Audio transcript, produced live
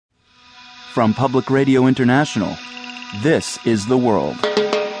From Public Radio International, this is The World,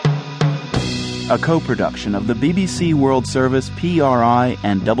 a co-production of the BBC World Service, PRI,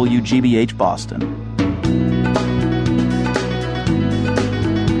 and WGBH Boston.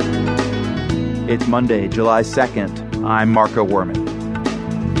 It's Monday, July 2nd. I'm Marco Werman.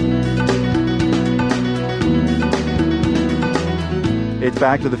 It's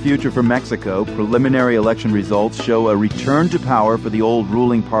Back to the Future for Mexico. Preliminary election results show a return to power for the old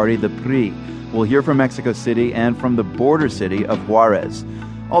ruling party, the PRI. We'll hear from Mexico City and from the border city of Juarez.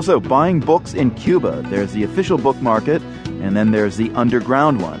 Also, buying books in Cuba. There's the official book market, and then there's the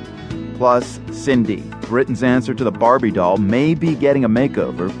underground one. Plus, Cindy, Britain's answer to the Barbie doll, may be getting a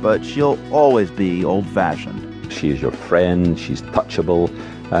makeover, but she'll always be old-fashioned. She is your friend. She's touchable.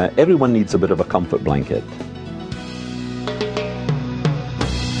 Everyone needs a bit of a comfort blanket.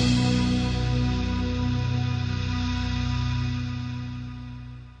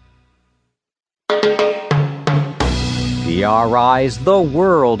 PRI's The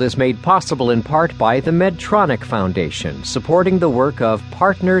World is made possible in part by the Medtronic Foundation, supporting the work of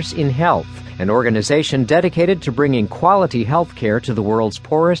Partners in Health, an organization dedicated to bringing quality health care to the world's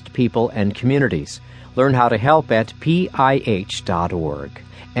poorest people and communities. Learn how to help at pih.org.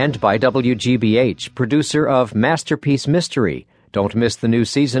 And by WGBH, producer of Masterpiece Mystery. Don't miss the new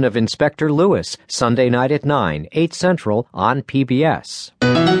season of Inspector Lewis, Sunday night at 9, 8 Central on PBS.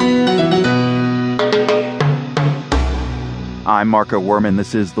 I'm Marco Werman.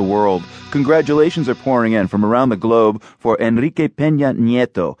 This is The World. Congratulations are pouring in from around the globe for Enrique Peña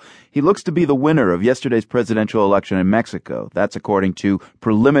Nieto. He looks to be the winner of yesterday's presidential election in Mexico. That's according to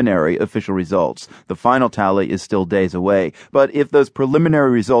preliminary official results. The final tally is still days away. But if those preliminary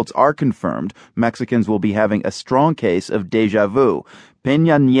results are confirmed, Mexicans will be having a strong case of déjà vu.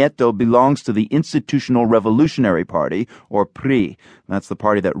 Peña Nieto belongs to the Institutional Revolutionary Party, or PRI. That's the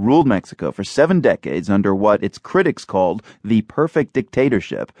party that ruled Mexico for 7 decades under what its critics called the perfect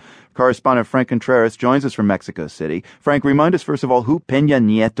dictatorship. Correspondent Frank Contreras joins us from Mexico City. Frank, remind us first of all who Peña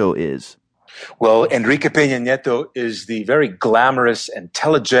Nieto is. Well, Enrique Peña Nieto is the very glamorous and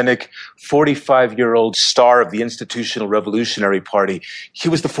telegenic 45-year-old star of the Institutional Revolutionary Party. He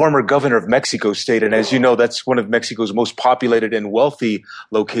was the former governor of Mexico State, and as you know, that's one of Mexico's most populated and wealthy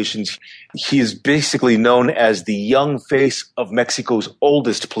locations. He is basically known as the young face of Mexico's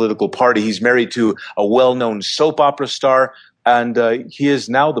oldest political party. He's married to a well-known soap opera star, and he is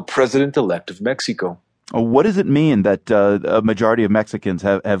now the president-elect of Mexico. What does it mean that a majority of Mexicans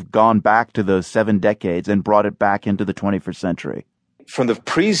have gone back to those 7 decades and brought it back into the 21st century? From the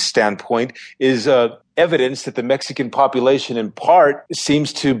PRI's standpoint, is evidence that the Mexican population in part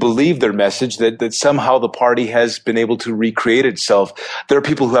seems to believe their message, that somehow the party has been able to recreate itself. There are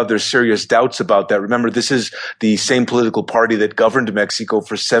people who have their serious doubts about that. Remember, this is the same political party that governed Mexico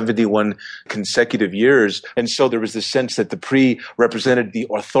for 71 consecutive years. And so there was this sense that the PRI represented the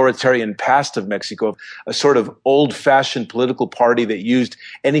authoritarian past of Mexico, a sort of old-fashioned political party that used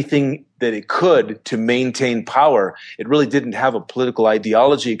anything that it could to maintain power. It really didn't have a political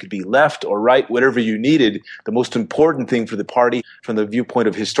ideology. It could be left or right, whatever you needed. The most important thing for the party, from the viewpoint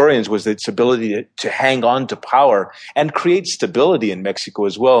of historians, was its ability to hang on to power and create stability in Mexico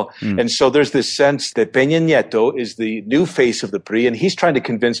as well. And so there's this sense that Peña Nieto is the new face of the PRI, and he's trying to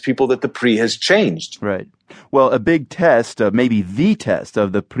convince people that the PRI has changed. Right. Well, a big test, maybe the test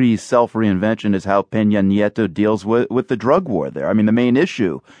of the PRI's self-reinvention is how Peña Nieto deals with the drug war there. I mean, the main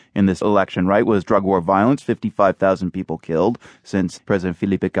issue in this election, right, was drug war violence, 55,000 people killed since President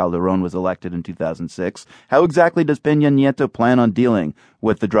Felipe Calderón was elected in 2006. How exactly does Peña Nieto plan on dealing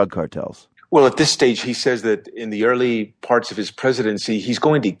with the drug cartels? Well, at this stage, he says that in the early parts of his presidency, he's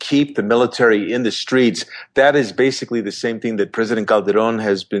going to keep the military in the streets. That is basically the same thing that President Calderón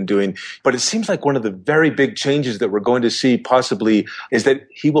has been doing. But it seems like one of the very big changes that we're going to see possibly is that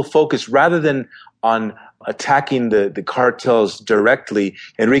he will focus, rather than on attacking the cartels directly,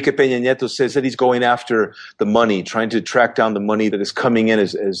 Enrique Peña Nieto says that he's going after the money, trying to track down the money that is coming in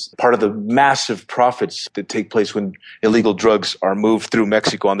as part of the massive profits that take place when illegal drugs are moved through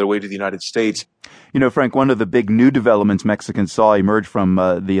Mexico on their way to the United States. You know, Frank, one of the big new developments Mexicans saw emerge from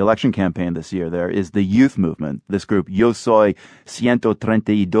the election campaign this year there is the youth movement, this group, Yo Soy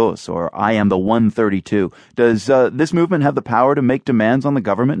 132, or I Am the 132. Does this movement have the power to make demands on the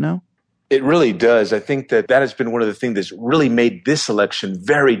government now? It really does. I think that has been one of the things that's really made this election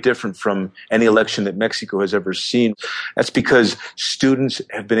very different from any election that Mexico has ever seen. That's because students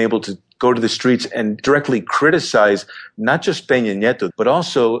have been able to go to the streets and directly criticize not just Peña Nieto, but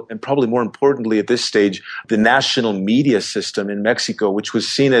also, and probably more importantly at this stage, the national media system in Mexico, which was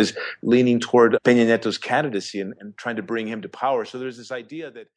seen as leaning toward Peña Nieto's candidacy and trying to bring him to power. So there's this idea that